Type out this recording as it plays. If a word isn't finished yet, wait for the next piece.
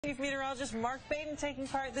Chief Meteorologist Mark Baden taking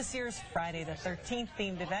part this year's Friday the 13th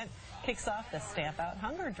themed event kicks off the Stamp Out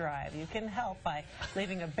Hunger Drive. You can help by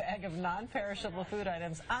leaving a bag of non-perishable food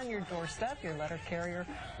items on your doorstep. Your letter carrier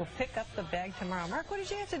will pick up the bag tomorrow. Mark, what did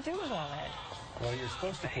you have to do with all that? Well, you're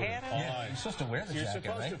supposed to put it on. Yeah, you're supposed to wear the jacket,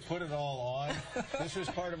 You're supposed to put it all on. This was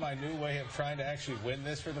part of my new way of trying to actually win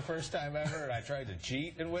this for the first time ever. And I tried to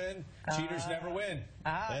cheat and win. Cheaters never win.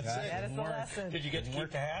 That's it. That is the lesson. Did you get to keep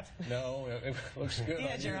the hat? No, it looks good. You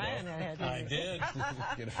had your eye on that hat. I did.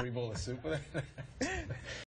 Get a free bowl of soup with it.